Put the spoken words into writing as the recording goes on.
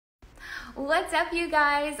What's up, you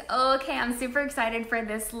guys? Okay, I'm super excited for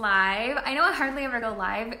this live. I know I hardly ever go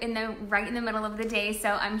live right in the middle of the day,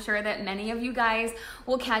 so I'm sure that many of you guys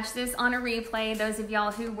will catch this on a replay, those of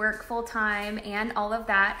y'all who work full time and all of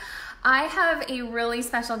that. I have a really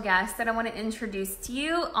special guest that I want to introduce to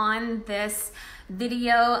you on this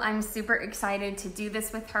video. I'm super excited to do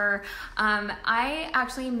this with her. I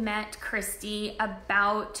actually met Kristi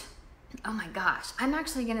about, oh my gosh, I'm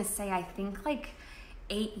actually gonna say I think like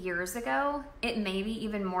 8 years ago. It may be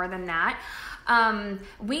even more than that.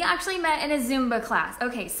 We actually met in a Zumba class.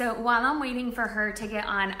 Okay, so while I'm waiting for her to get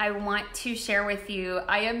on, I want to share with you,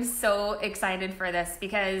 I am so excited for this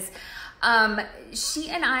because she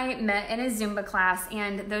and I met in a Zumba class,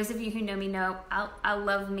 and those of you who know me know I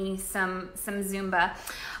love me some Zumba.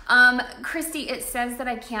 Kristi, it says that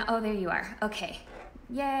I can't, oh, there you are. Okay,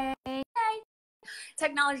 yay.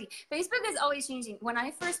 Technology. Facebook is always changing. When I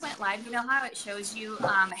first went live, you know how it shows you,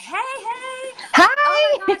 hey. Hi.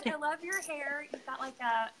 Oh my gosh, I love your hair. You've got like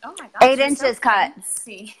a, oh my gosh. 8 inches cut.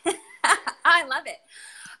 See, I love it.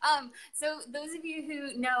 So those of you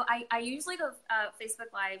who know, I usually go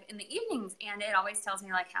Facebook Live in the evenings, and it always tells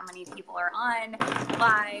me like how many people are on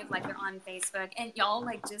live, like they're on Facebook. And y'all,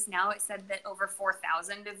 like just now it said that over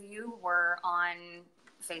 4,000 of you were on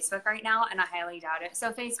Facebook right now, and I highly doubt it.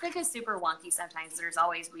 So Facebook is super wonky sometimes. There's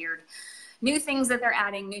always weird new things that they're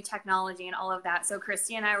adding, new technology and all of that. So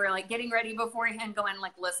Kristi and I were like getting ready beforehand going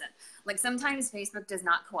like, listen, like sometimes Facebook does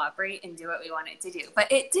not cooperate and do what we want it to do,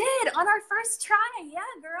 but it did on our first try. Yeah,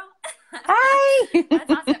 girl. Hi.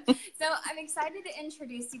 That's awesome. So I'm excited to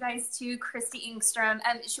introduce you guys to Kristi Engstrom.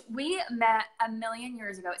 We met a million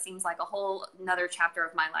years ago. It seems like a whole another chapter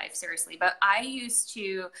of my life, seriously. But I used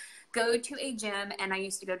to go to a gym, and I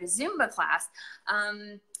used to go to Zumba class.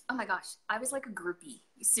 Oh my gosh, I was like a groupie,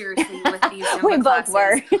 seriously, with these Zumba we both classes.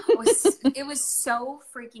 were. It was so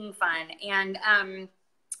freaking fun. And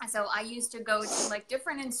so I used to go to like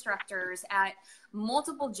different instructors at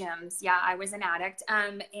multiple gyms. Yeah, I was an addict.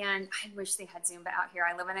 And I wish they had Zumba out here.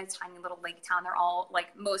 I live in a tiny little lake town. They're all like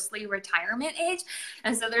mostly retirement age.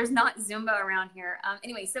 And so there's not Zumba around here.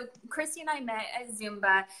 Anyway, so Kristi and I met at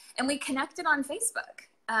Zumba, and we connected on Facebook.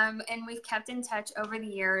 And we've kept in touch over the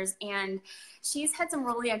years, and she's had some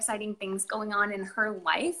really exciting things going on in her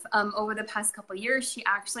life. Over the past couple of years, she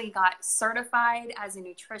actually got certified as a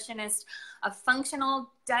nutritionist, a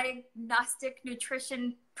functional diagnostic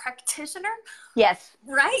nutrition practitioner. Yes.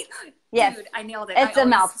 Right? Yes. Dude, I nailed it. It's I a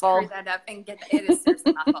mouthful. Screw that up and get that. It is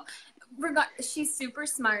seriously a mouthful. She's super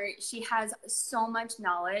smart. She has so much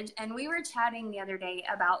knowledge. And we were chatting the other day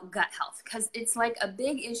about gut health, because it's like a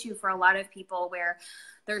big issue for a lot of people where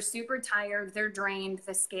they're super tired, they're drained,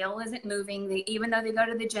 the scale isn't moving. Even though they go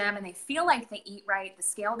to the gym and they feel like they eat right, the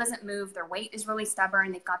scale doesn't move, their weight is really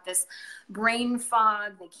stubborn, they've got this brain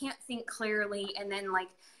fog, they can't think clearly, and then like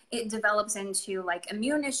it develops into like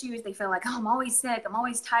immune issues. They feel like, oh, I'm always sick, I'm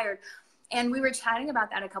always tired. And we were chatting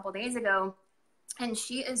about that a couple days ago. And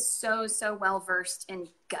she is so well versed in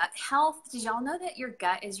gut health. Did y'all know that your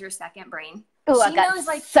gut is your second brain? Oh, I got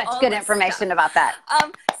like such good information about that.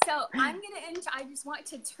 So I just want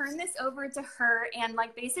to turn this over to her and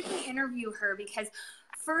like basically interview her, because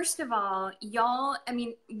first of all, y'all, I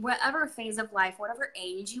mean, whatever phase of life, whatever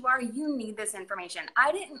age you are, you need this information.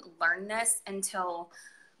 I didn't learn this until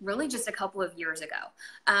really just a couple of years ago.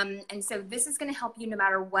 And so this is going to help you no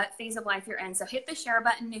matter what phase of life you're in. So hit the share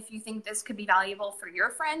button if you think this could be valuable for your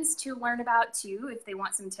friends to learn about too, if they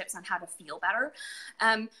want some tips on how to feel better.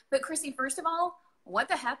 But Kristi, first of all, what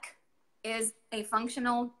the heck is a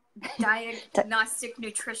functional diagnostic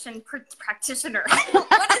nutrition practitioner?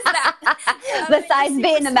 What is that? Besides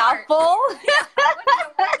being a mouthful.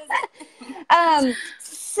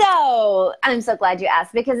 So I'm so glad you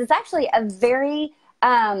asked, because it's actually a very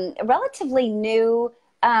relatively new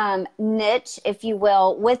niche, if you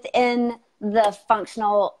will, within the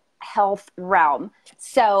functional health realm.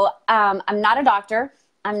 So I'm not a doctor,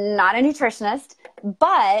 I'm not a nutritionist,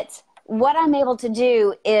 but what I'm able to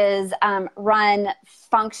do is run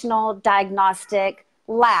functional diagnostic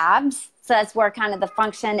labs. So that's where kind of the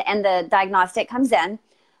function and the diagnostic comes in.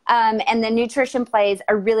 And the nutrition plays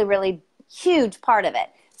a really huge part of it.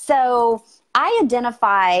 So I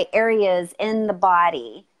identify areas in the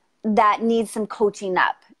body that need some coaching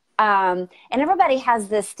up. And everybody has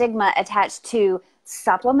this stigma attached to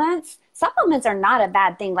supplements. Supplements are not a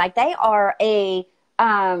bad thing. Like they are a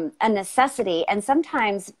necessity, and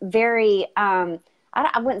sometimes very, I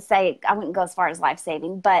wouldn't go as far as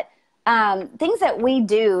life-saving, but things that we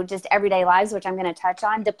do just everyday lives, which I'm going to touch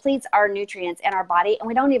on, depletes our nutrients in our body, and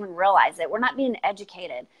we don't even realize it. We're not being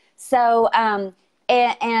educated. So,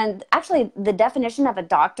 and actually the definition of a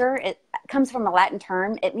doctor, comes from a Latin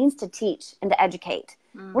term. It means to teach and to educate.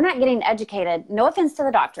 We're not getting educated. No offense to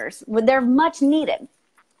the doctors. They're much needed.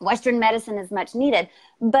 Western medicine is much needed.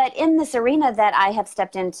 But in this arena that I have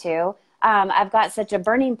stepped into, I've got such a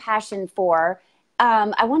burning passion for,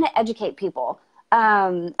 I want to educate people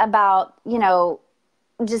about, you know,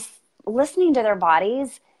 just listening to their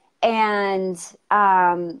bodies and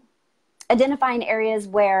identifying areas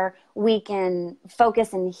where we can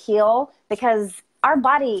focus and heal, because our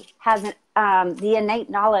body has the innate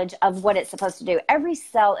knowledge of what it's supposed to do. Every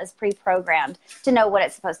cell is pre-programmed to know what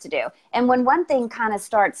it's supposed to do. And when one thing kind of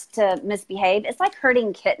starts to misbehave, it's like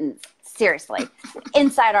herding kittens, seriously,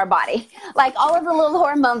 inside our body. Like all of the little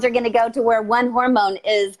hormones are going to go to where one hormone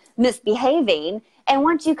is misbehaving. And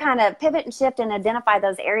once you kind of pivot and shift and identify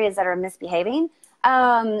those areas that are misbehaving,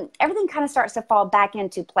 everything kind of starts to fall back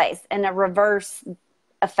into place in a reverse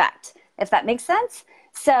effect, if that makes sense.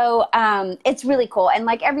 So it's really cool. And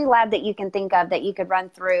like every lab that you can think of that you could run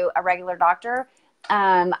through a regular doctor,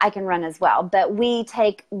 I can run as well. But we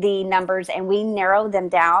take the numbers and we narrow them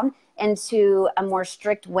down into a more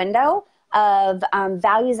strict window of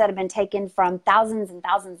values that have been taken from thousands and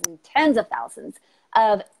thousands and tens of thousands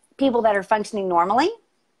of people that are functioning normally.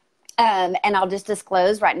 And I'll just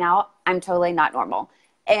disclose right now, I'm totally not normal.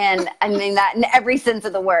 And I mean that in every sense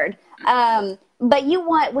of the word. But you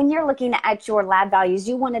want, when you're looking at your lab values,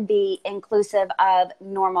 you want to be inclusive of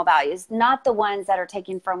normal values, not the ones that are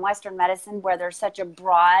taken from Western medicine where there's such a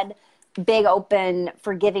broad, big, open,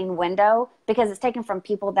 forgiving window, because it's taken from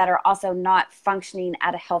people that are also not functioning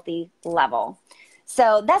at a healthy level.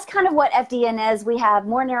 So that's kind of what FDN is. We have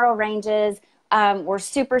more narrow ranges. We're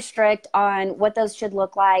super strict on what those should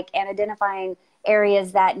look like and identifying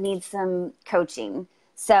areas that need some coaching.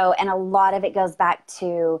 So, and a lot of it goes back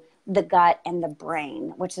to the gut and the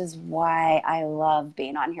brain, which is why I love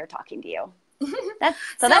being on here talking to you.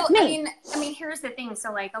 So that's me. I mean, here's the thing.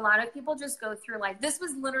 So like a lot of people just go through like, this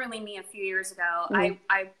was literally me a few years ago. I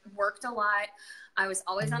worked a lot. I was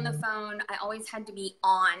always on the phone. I always had to be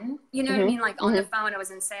on, you know what I mean? Like on the phone, I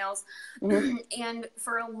was in sales. And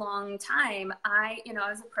for a long time, I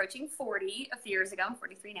was approaching 40 a few years ago. I'm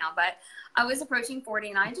 43 now, but I was approaching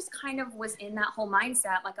 40 and I just kind of was in that whole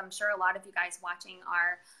mindset. Like I'm sure a lot of you guys watching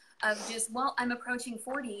are, of just, well, I'm approaching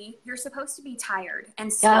 40. You're supposed to be tired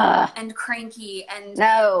and slow and cranky and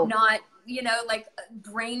not, like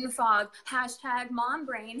brain fog, hashtag mom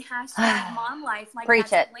brain, hashtag mom life. Like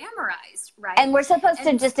Preach that's it. Glamorized, right? And we're supposed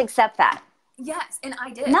to just accept that. Yes, and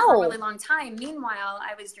I did for a really long time. Meanwhile,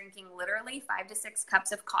 I was drinking literally 5 to 6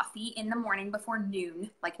 cups of coffee in the morning before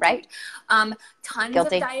noon, like right. Tons of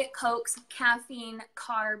Diet Cokes, caffeine,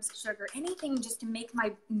 carbs, sugar, anything just to make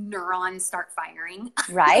my neurons start firing.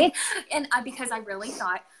 Right. And because I really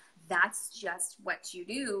thought that's just what you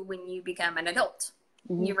do when you become an adult.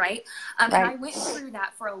 You're right. And I went through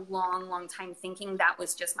that for a long, long time thinking that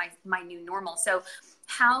was just my new normal. So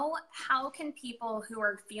how can people who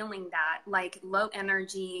are feeling that, like low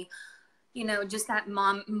energy, just that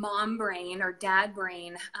mom brain or dad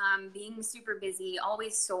brain, being super busy,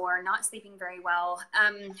 always sore, not sleeping very well,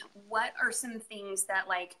 what are some things that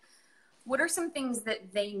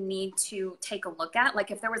they need to take a look at? Like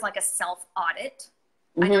if there was like a self audit.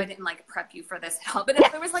 I know I didn't like prep you for this at all, but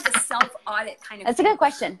if there was like a self-audit kind of That's a good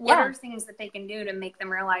question. What are things that they can do to make them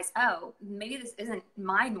realize, oh, maybe this isn't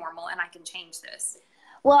my normal and I can change this?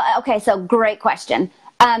 Well, okay, so great question.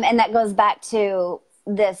 And that goes back to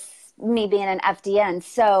me being an FDN.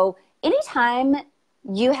 So anytime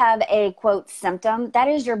you have a, quote, symptom, that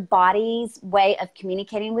is your body's way of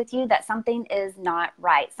communicating with you that something is not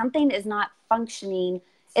right. Something is not functioning.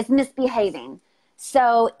 It's misbehaving.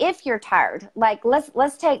 So if you're tired, like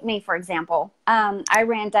let's take me, for example. I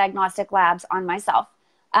ran diagnostic labs on myself.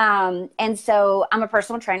 And so I'm a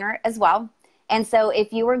personal trainer as well. And so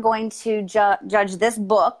if you were going to judge this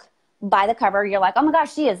book by the cover, you're like, oh my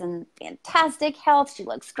gosh, she is in fantastic health. She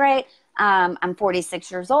looks great. I'm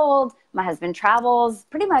 46 years old. My husband travels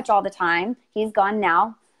pretty much all the time. He's gone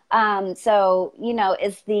now. So,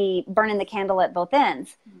 it's the burning the candle at both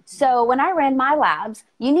ends. So when I ran my labs,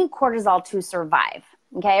 you need cortisol to survive.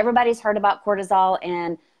 Okay. Everybody's heard about cortisol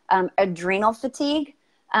and adrenal fatigue.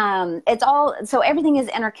 So everything is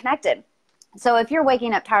interconnected. So if you're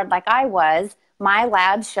waking up tired like I was, my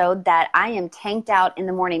labs showed that I am tanked out in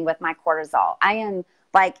the morning with my cortisol. I am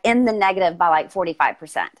like in the negative by like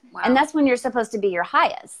 45%. Wow. And that's when you're supposed to be your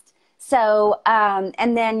highest. So,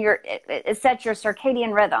 and then it sets your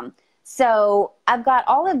circadian rhythm. So I've had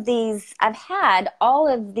all of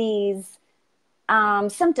these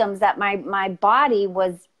symptoms that my body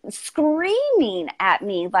was screaming at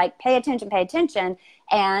me, like, pay attention.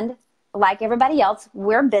 And like everybody else,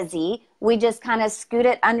 we're busy. We just kind of scoot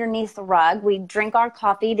it underneath the rug. We drink our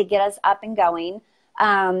coffee to get us up and going.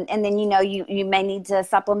 And then, you may need to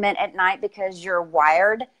supplement at night because you're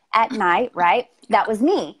wired at night, right? That was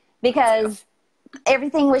me, because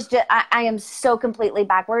everything was just, I am so completely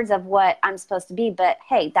backwards of what I'm supposed to be. But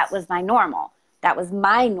hey, that was my normal. That was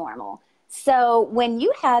my normal. So when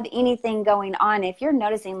you have anything going on, if you're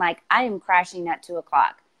noticing like I am crashing at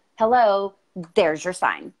 2:00, hello, there's your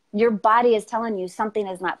sign. Your body is telling you something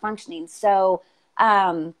is not functioning. So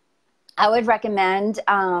I would recommend,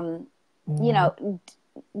 go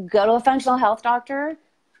to a functional health doctor,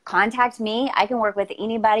 contact me. I can work with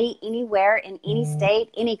anybody, anywhere, in any state,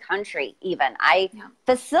 any country even. I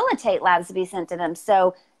facilitate labs to be sent to them.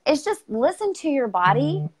 So it's just listen to your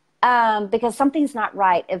body, because something's not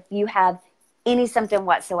right if you have any symptom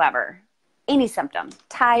whatsoever. Any symptom.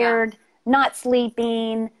 Tired, not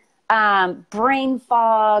sleeping, brain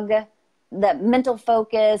fog, the mental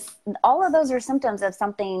focus. All of those are symptoms of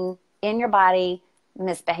something in your body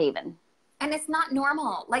misbehaving. And it's not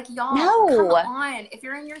normal. Like, y'all, come on. If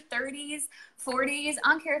you're in your 30s, 40s,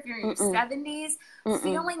 I don't care if you're in your 70s,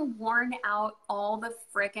 feeling worn out all the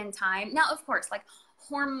freaking time. Now, of course, like,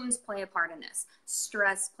 hormones play a part in this.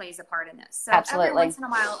 Stress plays a part in this. So every once in a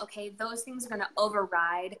while, okay, those things are going to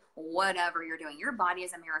override whatever you're doing. Your body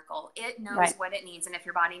is a miracle. It knows what it needs. And if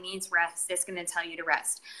your body needs rest, it's going to tell you to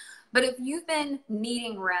rest. But if you've been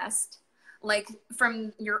needing rest, like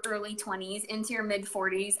from your early 20s into your mid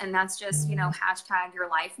 40s, and that's just, hashtag your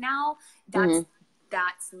life now,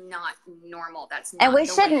 that's not normal. That's not, and we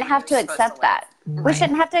shouldn't have to accept that. We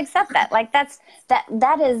shouldn't have to accept that. Like that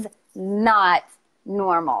is not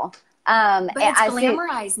normal. But it's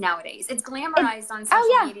glamorized nowadays. It's glamorized on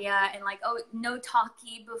social media, and like, no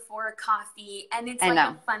talkie before coffee. And it's like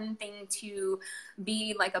a fun thing to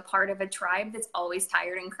be like a part of a tribe that's always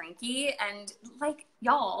tired and cranky. And like,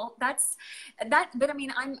 y'all, that's that. But I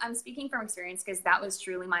mean, I'm speaking from experience, because that was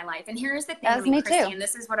truly my life. And here's the thing, Kristi, and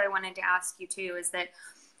this is what I wanted to ask you too, is that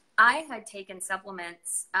I had taken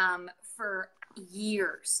supplements for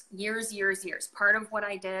years. Part of what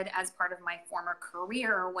I did as part of my former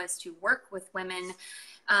career was to work with women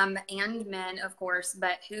and men, of course,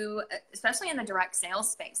 but who, especially in the direct sales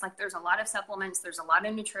space, like there's a lot of supplements, there's a lot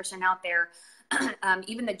of nutrition out there.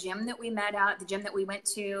 Even the gym that we met at, the gym that we went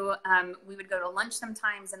to, we would go to lunch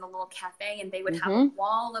sometimes in a little cafe, and they would have a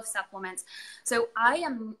wall of supplements. So I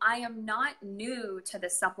am not new to the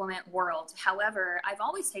supplement world. However, I've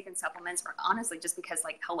always taken supplements, honestly, just because,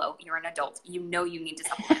 like, hello, you're an adult. You know you need to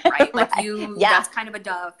supplement, right? Like that's kind of a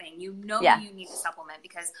duh thing. You know you need to supplement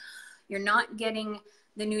because you're not getting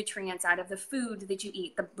the nutrients out of the food that you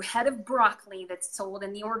eat. The head of broccoli that's sold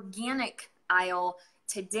in the organic aisle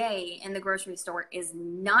today in the grocery store is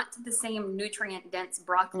not the same nutrient dense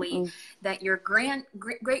broccoli that your great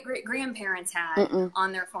grandparents had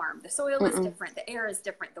on their farm. The soil is different, the air is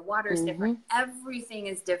different, the water is different, everything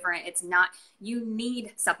is different. It's not, you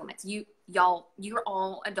need supplements. You're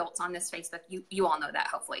all adults on this Facebook. You all know that,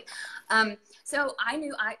 hopefully. So I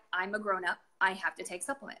knew I'm a grown up. I have to take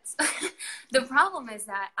supplements. The problem is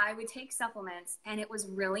that I would take supplements and it was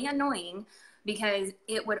really annoying because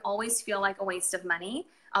it would always feel like a waste of money.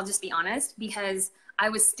 I'll just be honest, because I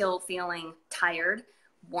was still feeling tired,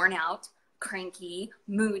 worn out, cranky,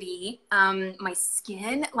 moody. My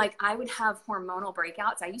skin, like I would have hormonal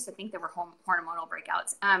breakouts. I used to think there were hormonal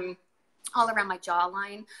breakouts all around my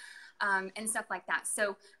jawline and stuff like that.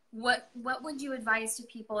 So what would you advise to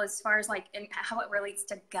people as far as like and how it relates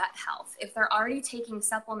to gut health? If they're already taking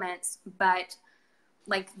supplements, but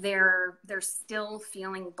like they're still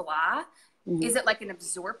feeling blah, is it like an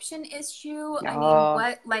absorption issue? I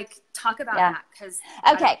mean, talk about that. Cause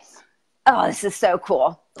Oh, this is so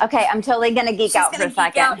cool. Okay. I'm totally going to geek out for a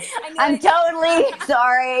second. I'm totally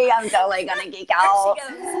sorry. I'm totally going to geek out.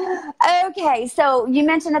 Okay. So you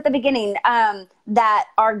mentioned at the beginning that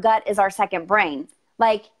our gut is our second brain.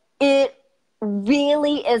 Like it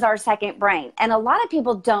really is our second brain. And a lot of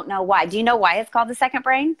people don't know why. Do you know why it's called the second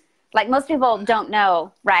brain? Like most people don't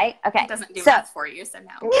know, right? Okay. It doesn't do math for you, so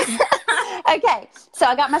no. Okay. So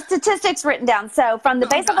I got my statistics written down. So from the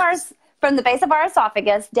base of our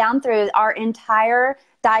esophagus down through our entire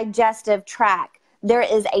digestive tract, there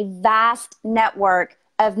is a vast network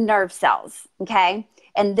of nerve cells. Okay.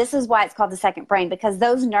 And this is why it's called the second brain, because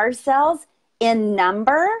those nerve cells in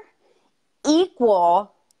number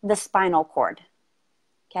equal the spinal cord.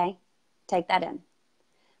 Okay. Take that in.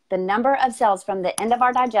 The number of cells from the end of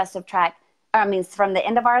our digestive tract, from the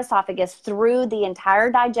end of our esophagus through the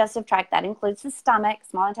entire digestive tract, that includes the stomach,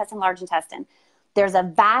 small intestine, large intestine. There's a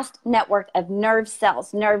vast network of nerve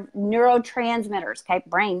cells, neurotransmitters, okay,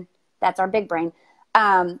 brain, That's our big brain.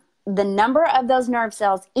 The number of those nerve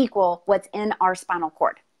cells equal what's in our spinal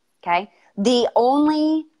cord. Okay. The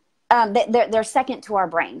only, they're second to our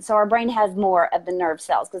brain. So our brain has more of the nerve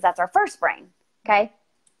cells because that's our first brain. Okay.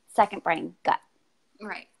 Second brain, gut.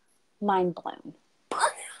 Right. Mind blown.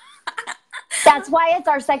 That's why it's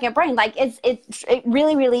our second brain. Like it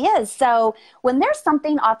really, really is. So when there's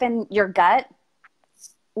something off in your gut,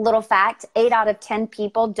 little fact, 8 out of 10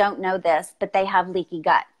 people don't know this, but they have leaky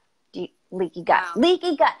gut. Leaky gut. Wow.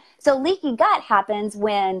 Leaky gut. So leaky gut happens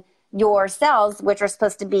when your cells, which are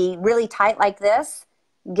supposed to be really tight like this,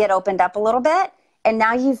 get opened up a little bit. And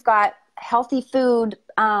now you've got healthy food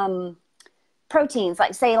proteins,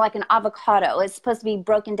 like say like an avocado. It's supposed to be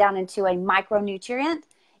broken down into a micronutrient.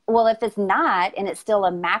 Well, if it's not, and it's still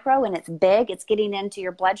a macro and it's big, it's getting into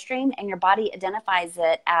your bloodstream and your body identifies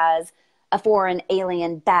it as a foreign,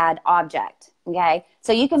 alien, bad object. Okay.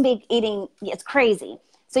 So you can be eating, it's crazy.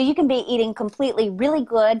 So you can be eating completely really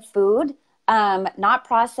good food, not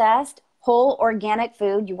processed, whole organic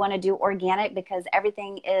food. You want to do organic because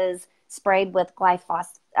everything is sprayed with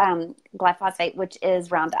glyphosate, which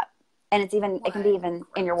is Roundup. And it's even, it can be even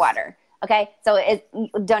in your water. Okay. So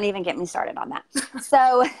don't even get me started on that.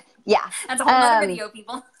 So yeah. That's a whole other video,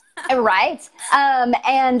 people. Right.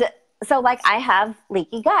 And so like I have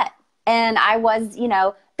leaky gut and I was,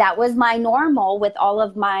 that was my normal with all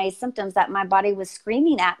of my symptoms that my body was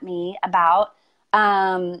screaming at me about.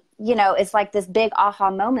 It's like this big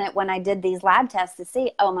aha moment when I did these lab tests to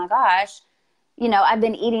see, oh my gosh, I've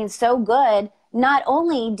been eating so good. Not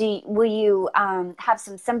only will you have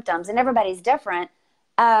some symptoms, and everybody's different,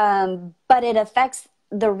 but it affects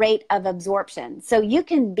the rate of absorption. So you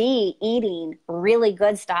can be eating really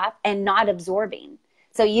good stuff and not absorbing.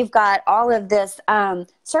 So you've got all of this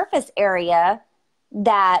surface area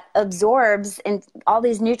that absorbs and all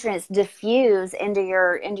these nutrients diffuse into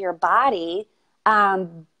your body.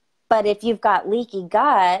 But if you've got leaky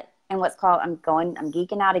gut and what's called, I'm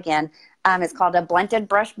geeking out again. It's called a blunted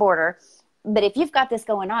brush border. But if you've got this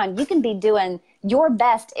going on, you can be doing your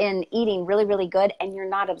best in eating really, really good and you're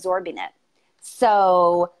not absorbing it.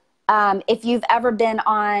 So if you've ever been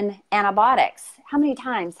on antibiotics, how many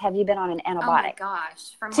times have you been on an antibiotic? Oh my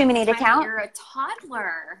gosh. From too many to count? You're a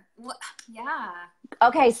toddler. Yeah.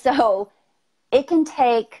 Okay, so it can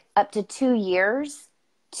take up to 2 years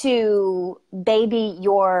to baby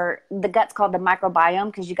the gut's called the microbiome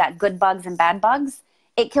because you got good bugs and bad bugs.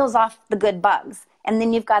 It kills off the good bugs. And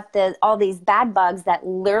then you've got all these bad bugs that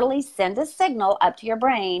literally send a signal up to your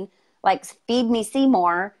brain, like feed me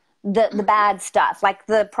Seymour, the bad stuff, like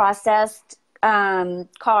the processed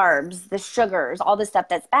carbs, the sugars, all the stuff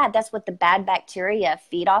that's bad. That's what the bad bacteria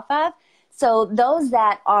feed off of. So those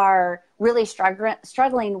that are really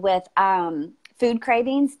struggling with food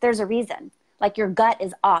cravings, there's a reason. Like your gut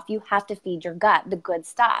is off. You have to feed your gut the good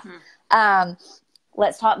stuff.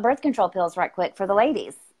 Let's talk birth control pills right quick for the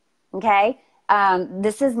ladies. Okay.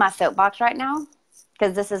 This is my soapbox right now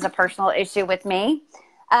because this is a personal issue with me.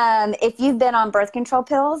 If you've been on birth control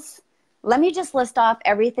pills, let me just list off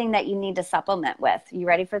everything that you need to supplement with. You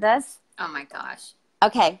ready for this? Oh my gosh.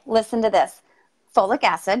 Okay, listen to this. Folic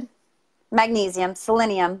acid, magnesium,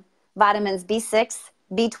 selenium, vitamins B6,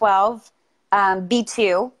 B12,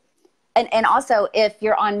 B2. And also if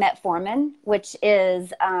you're on metformin, which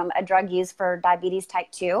is a drug used for diabetes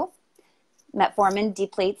type 2, metformin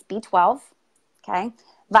depletes B12. Okay.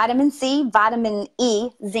 Vitamin C, vitamin E,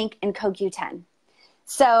 zinc, and CoQ10.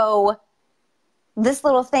 So this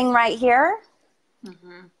little thing right here,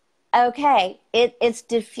 okay, it's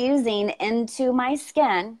diffusing into my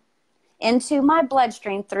skin, into my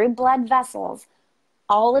bloodstream through blood vessels.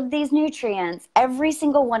 All of these nutrients, every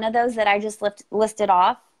single one of those that I just listed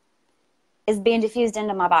off is being diffused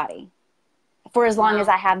into my body for as long as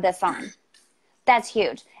I have this on. That's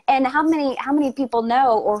huge. And how many people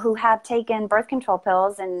know or who have taken birth control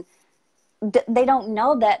pills and they don't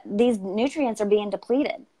know that these nutrients are being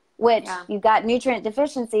depleted, which you've got nutrient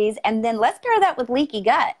deficiencies. And then let's pair that with leaky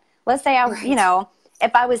gut. Let's say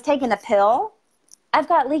if I was taking a pill, I've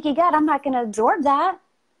got leaky gut. I'm not going to absorb that.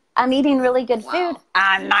 I'm eating really good food.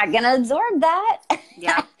 I'm not going to absorb that.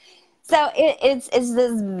 Yeah. So it's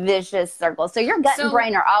this vicious circle. So your gut and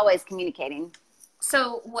brain are always communicating.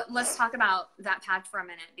 So let's talk about that patch for a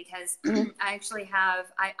minute because I actually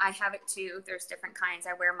have, I have it too. There's different kinds.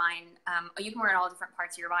 I wear mine. You can wear it all different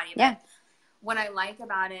parts of your body. But what I like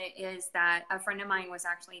about it is that a friend of mine was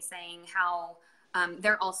actually saying how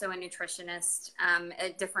they're also a nutritionist,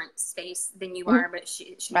 a different space than you are, but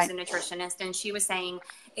she's a nutritionist. And she was saying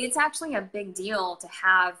it's actually a big deal to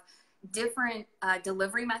have different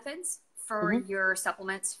delivery methods for your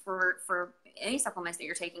supplements for any supplements that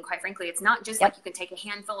you're taking, quite frankly. It's not just Yep. like you can take a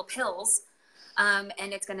handful of pills and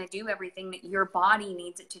it's going to do everything that your body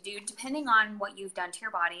needs it to do, depending on what you've done to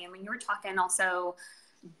your body. I mean, you're talking also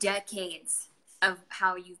decades of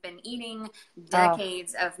how you've been eating,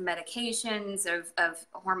 decades of medications, of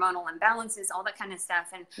hormonal imbalances, all that kind of stuff.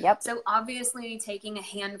 And Yep. so obviously taking a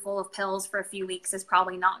handful of pills for a few weeks is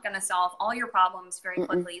probably not going to solve all your problems very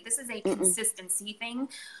quickly. This is a consistency thing,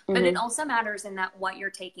 but it also matters in that what you're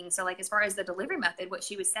taking. So like, as far as the delivery method, what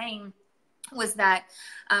she was saying was that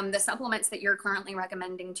the supplements that you're currently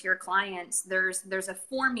recommending to your clients, there's a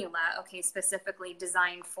formula, okay, specifically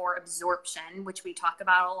designed for absorption, which we talk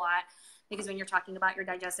about a lot, because when you're talking about your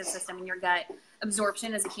digestive system and your gut,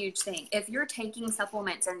 absorption is a huge thing. If you're taking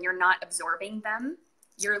supplements and you're not absorbing them,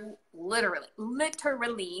 you're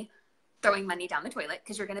literally throwing money down the toilet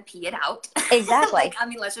because you're going to pee it out. Exactly. Like, I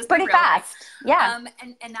mean, let's just pretty fast. Yeah.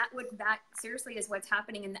 And that seriously is what's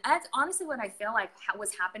happening. And that's honestly what I feel like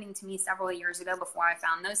was happening to me several years ago before I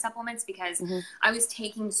found those supplements, because I was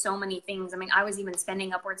taking so many things. I mean, I was even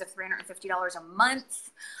spending upwards of $350 a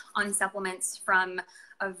month on supplements from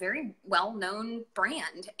a very well-known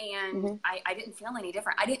brand. And I didn't feel any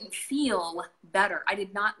different. I didn't feel better.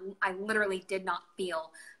 I literally did not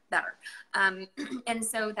feel better. And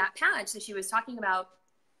so that patch that she was talking about,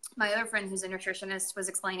 my other friend who's a nutritionist was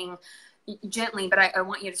explaining gently, but I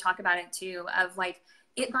want you to talk about it too, of like,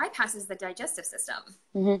 it bypasses the digestive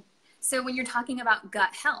system. So when you're talking about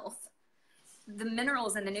gut health, the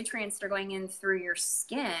minerals and the nutrients that are going in through your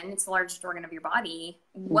skin, it's the largest organ of your body.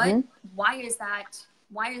 Why is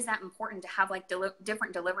that important to have like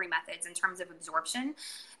different delivery methods in terms of absorption?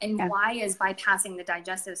 And why is bypassing the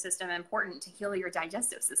digestive system important to heal your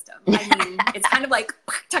digestive system? I mean, it's kind of like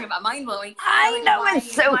talking about mind blowing. I know,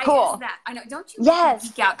 it's so cool. Is that? I know. Don't you Yes.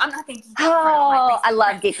 geek out? I'm not thinking. Oh, I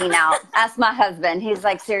love geeking out. Ask my husband. He's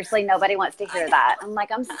like, seriously, nobody wants to hear that. I'm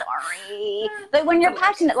like, I'm sorry. But when you're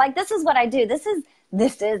passionate, like, this is what I do. This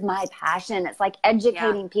is my passion. It's like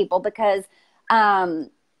educating people, because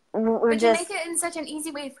we're but you make it in such an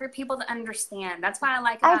easy way for people to understand. That's why I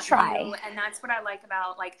like about you, and that's what I like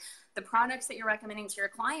about like the products that you're recommending to your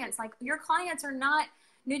clients. Like, your clients are not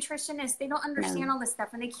nutritionists. They don't understand all this stuff,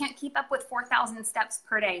 and they can't keep up with 4,000 steps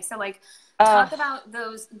per day. So like, talk about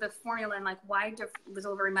the formula and like why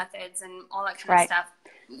delivery methods and all that kind of stuff.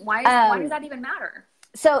 Why does that even matter?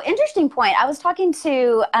 So, interesting point. I was talking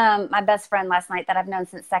to my best friend last night that I've known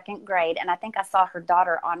since second grade, and I think I saw her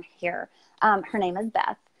daughter on here. Her name is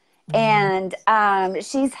Beth. And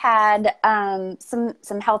she's had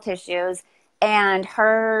some health issues, and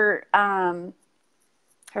her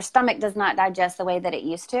stomach does not digest the way that it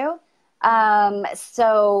used to.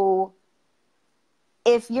 So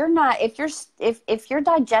if your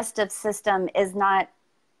digestive system is not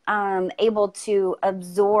able to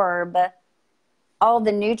absorb all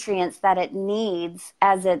the nutrients that it needs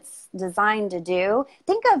as it's designed to do,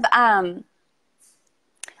 think of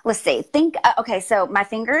let's see. Okay, so my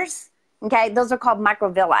fingers, okay, those are called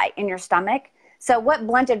microvilli in your stomach. So what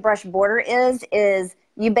blunted brush border is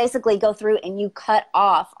you basically go through and you cut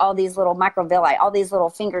off all these little microvilli, all these little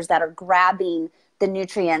fingers that are grabbing the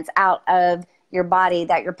nutrients out of your body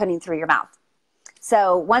that you're putting through your mouth.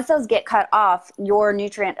 So once those get cut off, your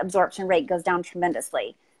nutrient absorption rate goes down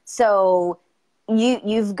tremendously. So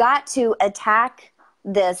you've got to attack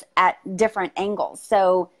this at different angles.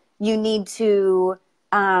 So you need to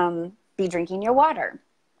be drinking your water,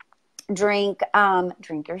 drink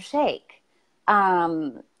your shake,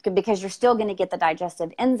 because you're still going to get the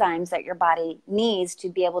digestive enzymes that your body needs to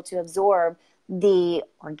be able to absorb the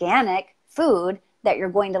organic food that you're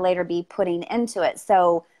going to later be putting into it.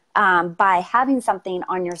 So by having something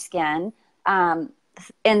on your skin,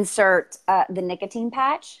 insert the nicotine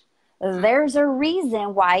patch. There's a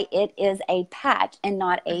reason why it is a patch and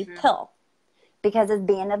not a pill, because it's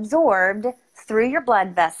being absorbed through your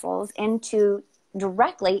blood vessels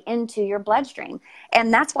directly into your bloodstream.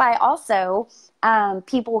 And that's why also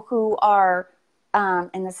people who are,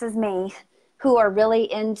 and this is me, who are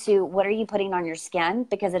really into what are you putting on your skin,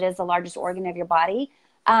 because it is the largest organ of your body,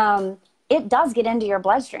 it does get into your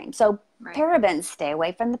bloodstream. So parabens, stay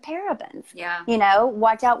away from the parabens. Yeah. You know,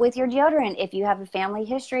 watch out with your deodorant. If you have a family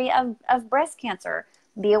history of breast cancer,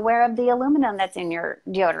 be aware of the aluminum that's in your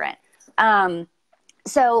deodorant.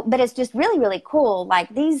 But it's just really, really cool.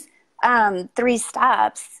 Like these 3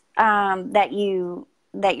 steps that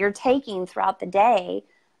you're taking throughout the day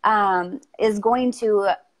is going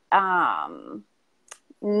to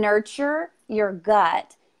nurture your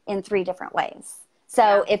gut in 3 different ways.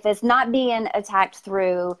 So if it's not being attacked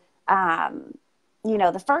through,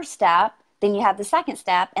 the first step, then you have the second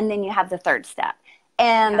step, and then you have the third step.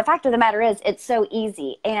 And the fact of the matter is, it's so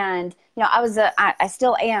easy. And, you know, I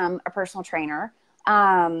still am a personal trainer.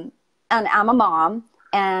 And I'm a mom,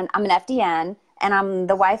 and I'm an FDN, and I'm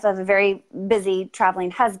the wife of a very busy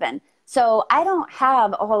traveling husband. So I don't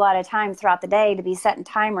have a whole lot of time throughout the day to be setting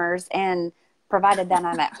timers, and provided that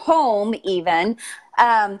I'm at home even,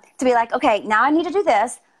 to be like, okay, now I need to do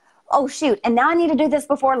this. Oh, shoot. And now I need to do this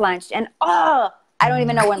before lunch. And, I don't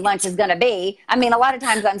even know when lunch is going to be. I mean, a lot of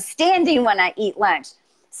times I'm standing when I eat lunch.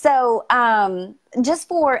 So just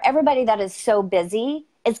for everybody that is so busy,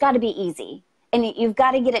 it's got to be easy. And you've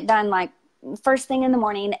got to get it done like first thing in the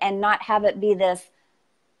morning, and not have it be this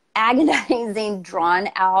agonizing, drawn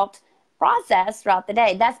out process throughout the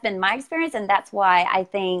day. That's been my experience. And that's why I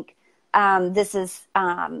think this is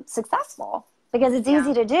successful, because it's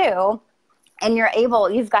easy to do. And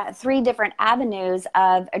you've got 3 different avenues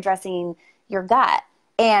of addressing your gut.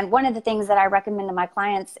 And one of the things that I recommend to my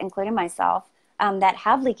clients, including myself, that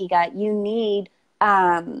have leaky gut, you need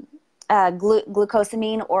glucosamine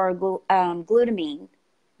or glutamine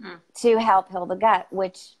to help heal the gut,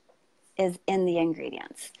 which is in the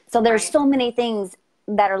ingredients. So there's so many things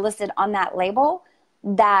that are listed on that label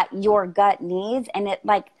that your gut needs. And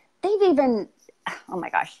they've even, oh my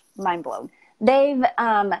gosh, mind blown. They've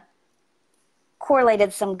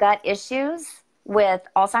correlated some gut issues with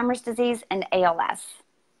Alzheimer's disease and ALS.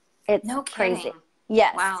 It's crazy.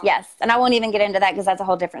 Yes. Wow. Yes. And I won't even get into that because that's a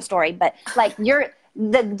whole different story. But like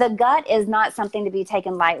the gut is not something to be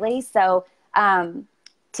taken lightly. So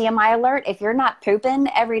TMI alert, if you're not pooping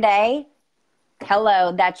every day,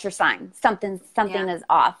 hello, that's your sign. Something is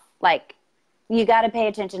off. Like, you got to pay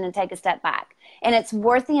attention and take a step back. And it's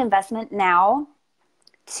worth the investment now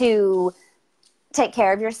to take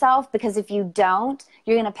care of yourself, because if you don't,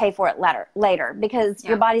 you're going to pay for it later, because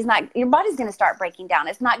your body's going to start breaking down.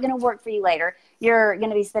 It's not going to work for you later. You're going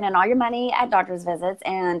to be spending all your money at doctor's visits,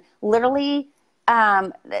 and literally,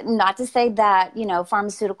 not to say that, you know,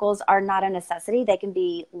 pharmaceuticals are not a necessity. They can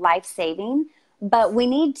be life-saving, but we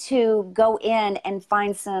need to go in and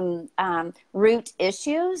find some root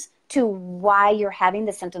issues to why you're having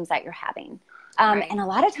the symptoms that you're having. And a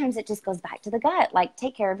lot of times it just goes back to the gut. Like,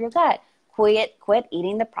 take care of your gut. Quit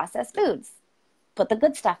eating the processed foods. Put the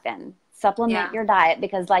good stuff in. Supplement your diet,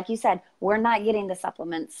 because like you said, we're not getting the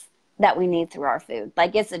supplements that we need through our food.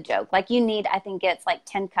 Like, it's a joke. Like, you need, I think it's like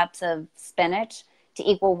 10 cups of spinach to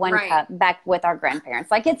equal 1 cup back with our grandparents.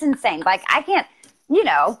 Like, it's insane. Like, I can't, you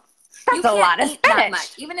know, that's a lot of spinach. That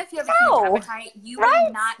much. Even if you have a huge appetite,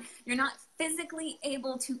 you're not physically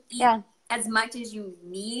able to eat as much as you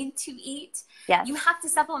need to eat. Yes. You have to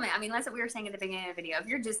supplement. I mean, that's what we were saying at the beginning of the video. If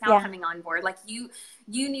you're just now coming on board, like you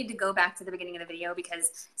need to go back to the beginning of the video,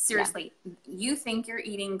 because seriously, you think you're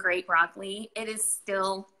eating great broccoli. It is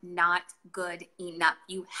still not good enough.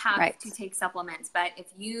 You have to take supplements. But if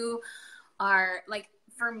you are like,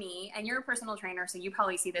 for me, and you're a personal trainer, so you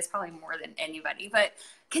probably see this probably more than anybody, but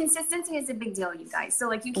consistency is a big deal, you guys. So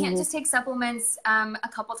like, you can't just take supplements a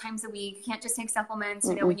couple times a week. You can't just take supplements,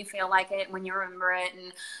 you know, when you feel like it, when you remember it,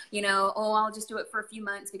 and, you know, I'll just do it for a few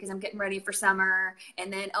months because I'm getting ready for summer.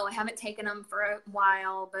 And then, I haven't taken them for a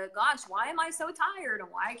while, but gosh, why am I so tired?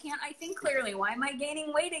 And why can't I think clearly? Why am I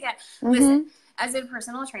gaining weight again? Listen, as a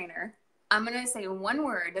personal trainer, I'm going to say one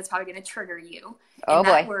word that's probably going to trigger you. And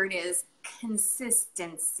that word is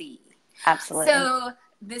consistency. Absolutely. So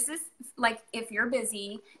this is like, if you're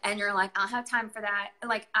busy and you're like, I'll have time for that.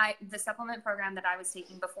 Like, the supplement program that I was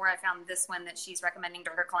taking before I found this one that she's recommending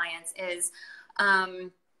to her clients is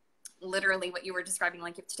literally what you were describing.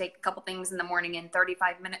 Like, you have to take a couple things in the morning and 30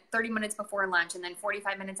 minutes before lunch, and then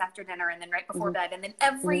 45 minutes after dinner, and then right before bed. And then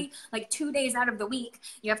every like 2 days out of the week,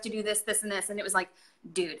 you have to do this, this, and this. And it was like,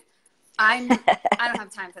 dude, I don't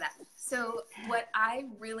have time for that. So what I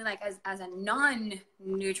really like as a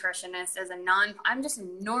non-nutritionist, I'm just a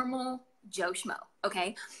normal Joe Schmo.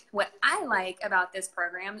 Okay. What I like about this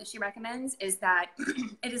program that she recommends is that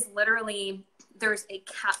it is literally, there's a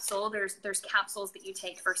capsule, there's capsules that you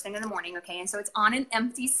take first thing in the morning. Okay. And so it's on an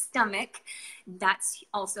empty stomach. That's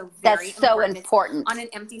also very important. On an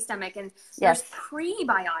empty stomach. And there's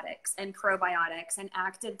prebiotics and probiotics and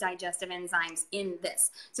active digestive enzymes in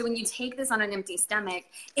this. So when you take this on an empty stomach,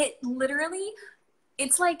 it literally,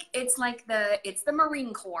 it's the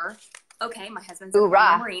Marine Corps. Okay, my husband's a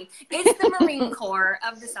Marine. It's the Marine Corps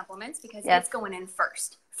of the supplements, because it's going in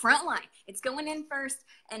first. Front line. It's going in first,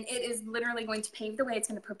 and it is literally going to pave the way. It's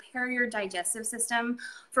going to prepare your digestive system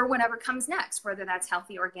for whatever comes next, whether that's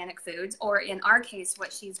healthy organic foods, or in our case,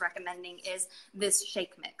 what she's recommending is this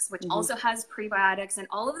shake mix, which also has prebiotics and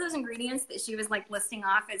all of those ingredients that she was like listing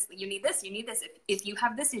off as, you need this, you need this. If you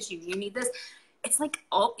have this issue, you need this. it's like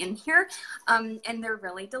all in here. And they're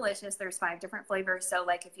really delicious. There's 5 different flavors. So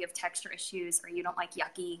like if you have texture issues or you don't like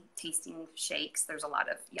yucky tasting shakes, there's a lot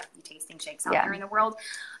of yucky tasting shakes out there in the world.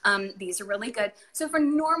 These are really good. So for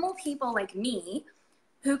normal people like me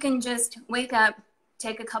who can just wake up,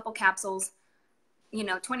 take a couple capsules,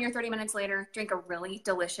 20 or 30 minutes later, drink a really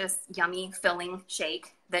delicious, yummy, filling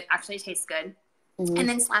shake that actually tastes good. And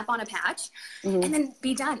then slap on a patch and then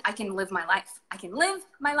be done. I can live my life. I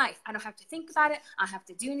don't have to think about it. I don't have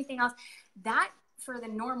to do anything else. That for the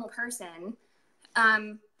normal person,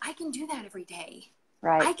 I can do that every day.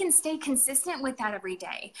 Right. I can stay consistent with that every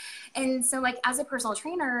day. And so like as a personal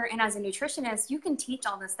trainer and as a nutritionist, you can teach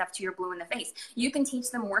all this stuff to your blue in the face. You can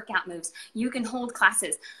teach them workout moves. You can hold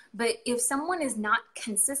classes. But if someone is not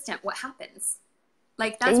consistent, what happens?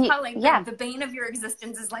 Like that's probably the bane of your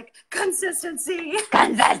existence is like consistency.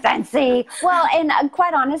 Consistency. Well, and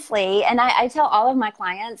quite honestly, and I tell all of my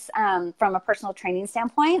clients from a personal training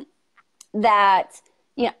standpoint that,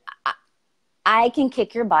 I can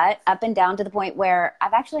kick your butt up and down to the point where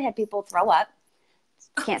I've actually had people throw up.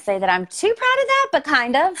 Can't say that I'm too proud of that, but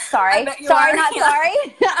kind of. Sorry. Sorry, not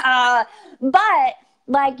sorry. But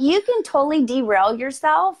like you can totally derail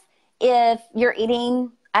yourself if you're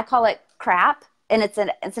eating, I call it crap. And it's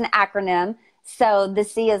an acronym. So the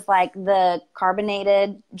C is like the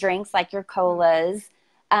carbonated drinks, like your colas.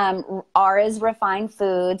 R is refined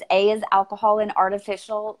foods. A is alcohol and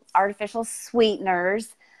artificial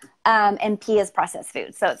sweeteners. And P is processed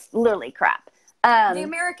food. So it's literally crap. The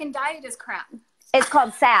American diet is crap. It's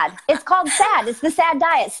called SAD. It's called SAD. It's the SAD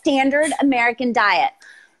diet, Standard American Diet.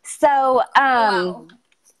 So,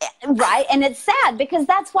 right. And it's sad because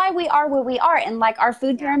that's why we are where we are. And like our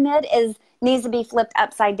food pyramid needs to be flipped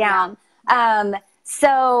upside down.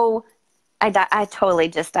 So I totally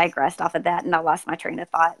just digressed off of that and I lost my train of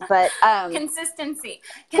thought. But consistency.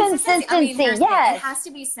 I mean, it has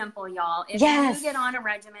to be simple, y'all. If you get on a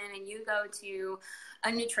regimen and you go to a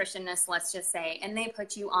nutritionist, let's just say, and they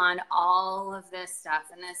put you on all of this stuff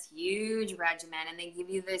and this huge regimen and they give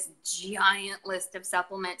you this giant list of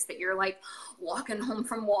supplements that you're like walking home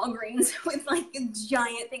from Walgreens with like a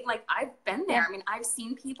giant thing. Like I've been there. I mean, I've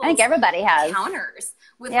seen people. I think everybody has counters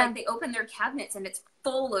with like they open their cabinets and it's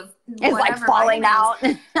full of it's like falling out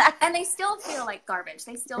and they still feel like garbage.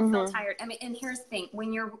 They still feel tired. I mean, and here's the thing,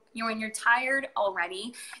 when you're tired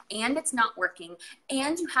already and it's not working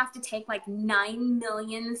and you have to take like 9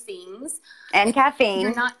 million things and caffeine,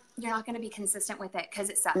 you're not going to be consistent with it because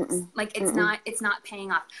it sucks. Like it's not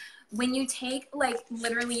paying off. When you take like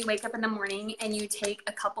literally you wake up in the morning and you take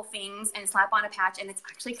a couple things and slap on a patch and it's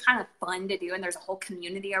actually kind of fun to do and there's a whole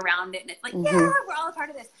community around it and it's like we're all a part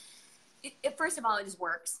of this. First of all, it just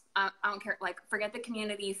works. I don't care. Like, forget the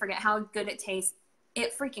community. Forget how good it tastes.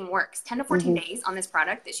 It freaking works. 10 to 14 days on this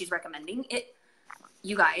product that she's recommending.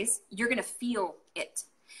 You guys, you're going to feel it.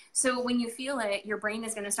 So when you feel it, your brain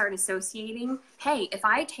is going to start associating, hey, if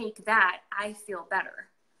I take that, I feel better.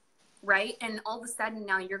 Right? And all of a sudden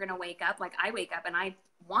now you're going to wake up. Like I wake up and I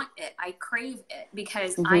want it. I crave it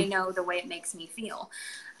because I know the way it makes me feel.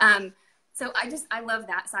 So I love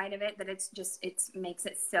that side of it, that it makes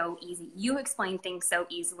it so easy. You explain things so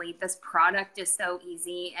easily. This product is so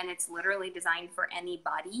easy and it's literally designed for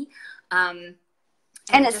anybody. And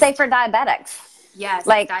it's safe for diabetics. Yes,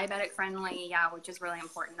 like diabetic friendly. Yeah, which is really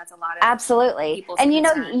important. That's a lot of absolutely. And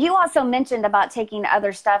concern. You also mentioned about taking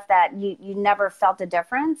other stuff that you never felt a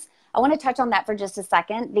difference. I want to touch on that for just a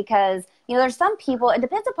second because, there's some people, it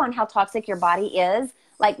depends upon how toxic your body is.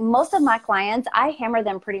 Like most of my clients, I hammer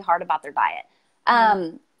them pretty hard about their diet.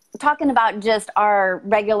 Talking about just our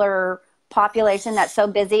regular population that's so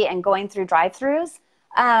busy and going through drive-thrus.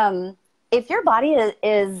 If your body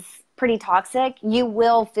is pretty toxic, you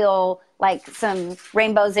will feel like some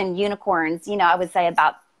rainbows and unicorns, I would say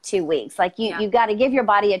about 2 weeks. Like you got to give your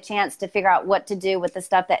body a chance to figure out what to do with the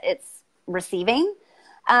stuff that it's receiving.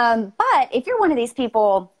 But if you're one of these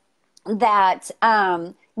people that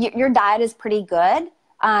your diet is pretty good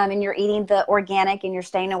and you're eating the organic and you're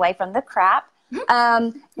staying away from the crap, you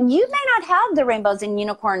may not have the rainbows and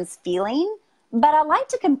unicorns feeling, but I like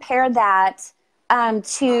to compare that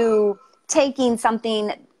to taking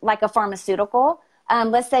something like a pharmaceutical.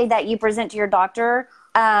 Let's say that you present to your doctor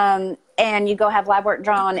and you go have lab work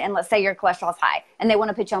drawn and let's say your cholesterol's high and they want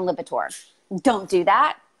to put you on Lipitor. Don't do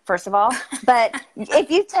that. First of all, but if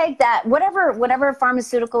you take that, whatever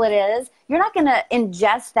pharmaceutical it is, you're not going to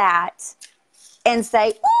ingest that and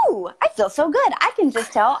say, ooh, I feel so good. I can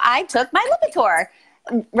just tell I took my Lipitor,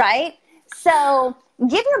 right? So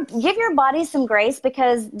give your body some grace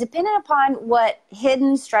because depending upon what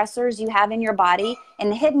hidden stressors you have in your body,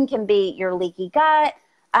 and hidden can be your leaky gut,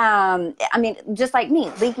 I mean, just like me,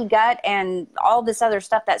 leaky gut and all this other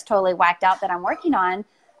stuff that's totally whacked out that I'm working on.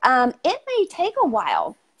 It may take a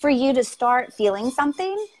while for you to start feeling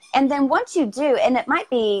something. And then once you do, and it might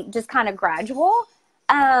be just kind of gradual,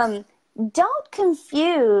 don't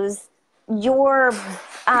confuse your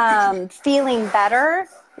feeling better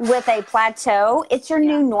with a plateau. It's your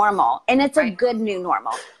new normal, and it's a good new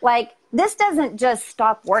normal. Like, this doesn't just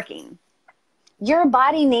stop working. Your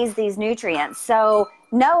body needs these nutrients. So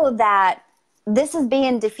know that this is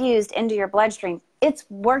being diffused into your bloodstream. It's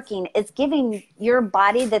working. It's giving your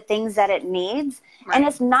body the things that it needs. Right. And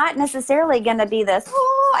it's not necessarily going to be this,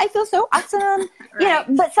 oh, I feel so awesome. Right. You know,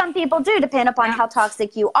 but some people do, depend upon how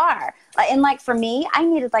toxic you are. And like for me, I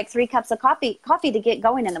needed like 3 cups of coffee to get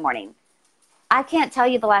going in the morning. I can't tell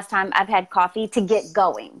you the last time I've had coffee to get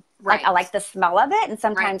going. Right. Like, I like the smell of it, and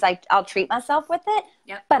sometimes I'll treat myself with it,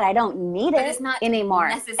 but I don't need it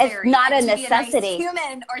anymore. It's not a necessity. Be a nice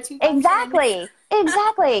human or to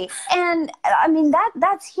Exactly. And I mean,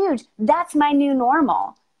 that's huge. That's my new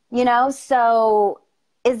normal, you know? So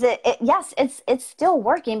is yes, it's still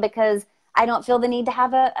working because I don't feel the need to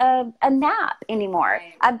have a nap anymore.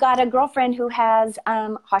 Right. I've got a girlfriend who has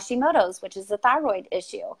Hashimoto's, which is a thyroid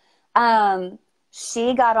issue.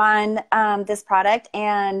 She got on this product,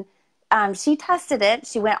 and she tested it.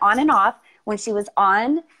 She went on and off. When she was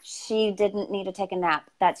on, she didn't need to take a nap.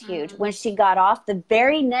 That's huge. When she got off, the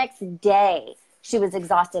very next day, she was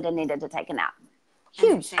exhausted and needed to take a nap.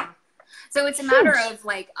 Huge. So it's a matter of,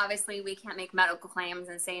 like, obviously we can't make medical claims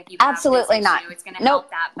and say if you have this issue, it's going to help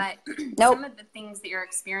that. But some of the things that you're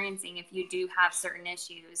experiencing, if you do have certain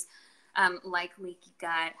issues, like leaky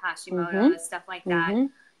gut, Hashimoto's, stuff like that,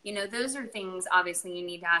 you know, those are things obviously you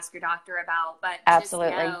need to ask your doctor about. But just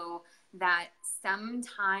know that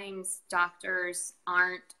sometimes doctors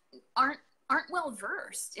aren't well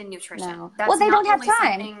versed in nutrition. No. That's they don't have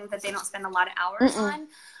time. Something that they don't spend a lot of hours on.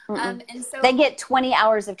 And so they get 20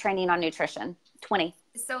 hours of training on nutrition. 20.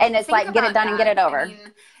 So and it's like, get it done and get it over. I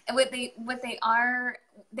mean,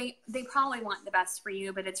 they probably want the best for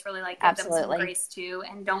you, but it's really like give them some grace too,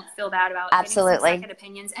 and don't feel bad about getting some second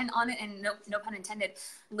opinions. And on it, and no pun intended,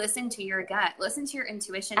 listen to your gut, listen to your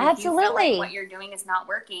intuition. If you feel like what you're doing is not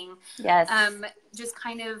working, just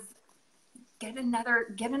kind of get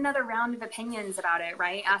another round of opinions about it,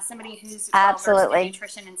 right? Ask somebody who's well-versed in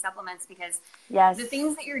nutrition and supplements, because the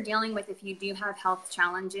things that you're dealing with, if you do have health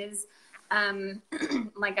challenges,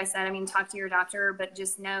 like I said, I mean, talk to your doctor, but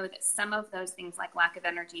just know that some of those things like lack of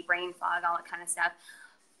energy, brain fog, all that kind of stuff,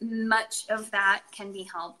 much of that can be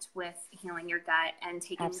helped with healing your gut and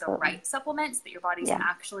taking the right supplements that your body's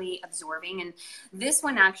actually absorbing. And this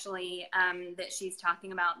one actually, that she's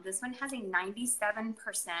talking about, this one has a 97%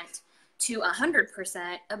 to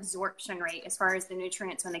 100% absorption rate as far as the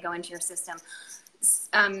nutrients when they go into your system.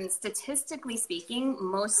 Statistically speaking,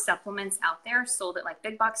 most supplements out there sold at like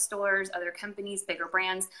big box stores, other companies, bigger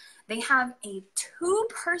brands, they have a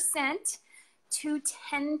 2% to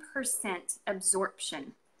 10%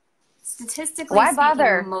 absorption. Statistically Why speaking,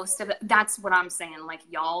 bother? Most of it, that's what I'm saying. Like,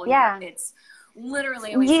 y'all, it's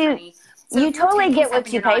literally always money. So you totally get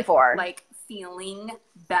what you pay for. Like, feeling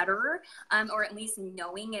better, or at least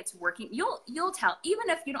knowing it's working, you'll tell, even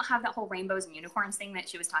if you don't have that whole rainbows and unicorns thing that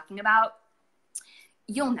she was talking about,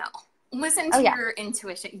 you'll know. Listen to your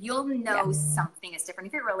intuition. You'll know something is different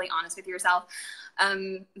if you're really honest with yourself.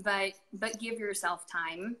 But give yourself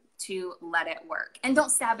time to let it work, and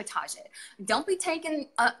don't sabotage it. Don't be taking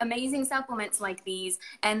amazing supplements like these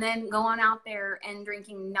and then go on out there and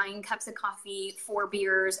drinking 9 cups of coffee, 4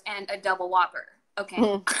 beers, and a double Whopper.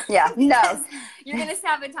 Okay. No. You're going to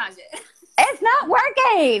sabotage it. It's not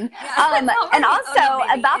working. And also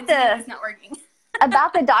it's not working.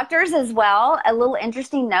 About the doctors as well, a little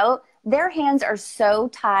interesting note, their hands are so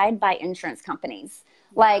tied by insurance companies.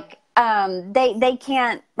 Like, they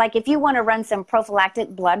can't, like, if you want to run some prophylactic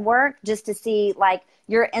blood work just to see, like,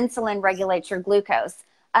 your insulin regulates your glucose.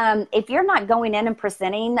 If you're not going in and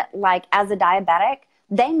presenting, like, as a diabetic,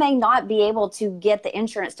 they may not be able to get the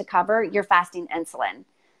insurance to cover your fasting insulin.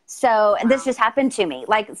 So this just happened to me,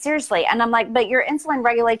 like, seriously. And I'm like, but your insulin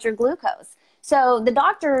regulates your glucose. So the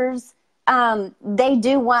doctors, they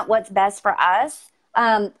do want what's best for us.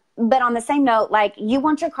 But on the same note, like, you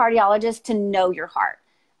want your cardiologist to know your heart.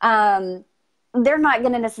 They're not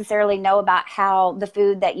going to necessarily know about how the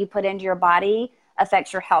food that you put into your body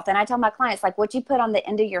affects your health. And I tell my clients, like, what you put on the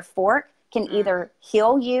end of your fork can either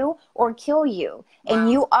heal you or kill you. And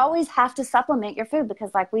you always have to supplement your food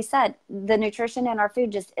because, like we said, the nutrition in our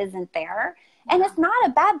food just isn't there. And it's not a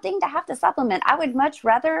bad thing to have to supplement. I would much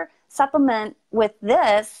rather supplement with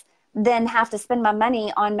this than have to spend my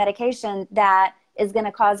money on medication that is going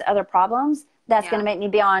to cause other problems. That's going to make me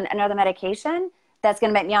be on another medication. That's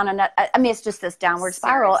going to make me on another. I mean, it's just this downward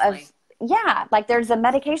spiral of, like there's a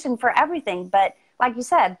medication for everything. But like you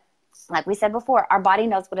said, like we said before, our body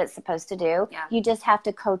knows what it's supposed to do. Yeah. You just have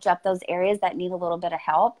to coach up those areas that need a little bit of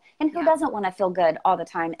help. And who doesn't want to feel good all the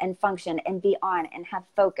time and function and be on and have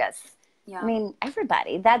focus? Yeah. I mean,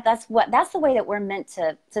 everybody. That's the way that we're meant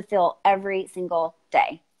to feel every single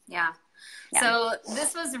day. Yeah. So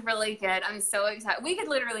this was really good. I'm so excited. We could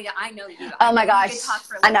literally, I know you. Oh my gosh. We could talk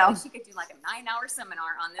for I know. She could do like a 9-hour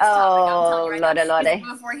seminar on this topic. I'm telling you right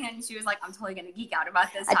now. Beforehand, she was like, I'm totally going to geek out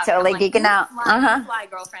about this topic. I'm totally geeking out. Fly,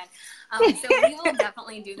 girlfriend. So we will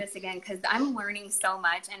definitely do this again because I'm learning so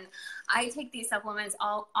much. And I take these supplements.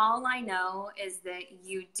 All I know is that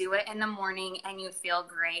you do it in the morning and you feel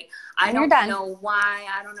great. I don't know why.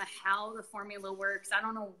 I don't know how the formula works. I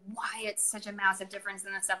don't know why it's such a massive difference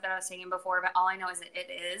in the stuff that I was taking before. But all I know is that it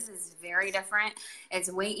is very different.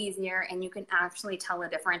 It's way easier and you can actually tell a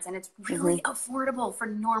difference. And it's really affordable for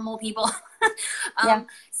normal people.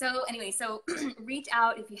 So anyway, so reach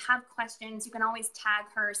out if you have questions. You can always tag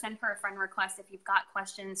her, send her a friend request if you've got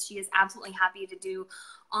questions. She is absolutely happy to do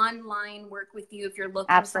online work with you. If you're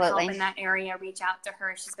looking for help in that area, reach out to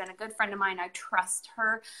her. She's been a good friend of mine. I trust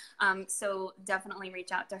her. So definitely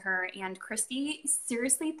reach out to her. And Kristi,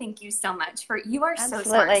 seriously, thank you so much you are so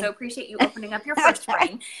smart. So appreciate you opening up your first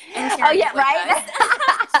brain and sharing it with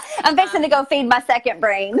us. I'm fixing to go feed my second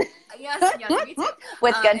brain. Yes, me too.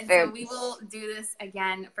 With good food. So we will do this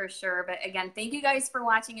again for sure. But again, thank you guys for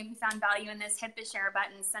watching. If you found value in this, hit the share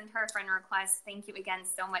button, send her a friend request. Thank you again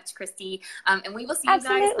so much, Kristi. And we will see you guys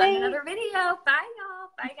on another video. Bye, y'all.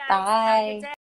 Bye, guys. Bye. Have a good day.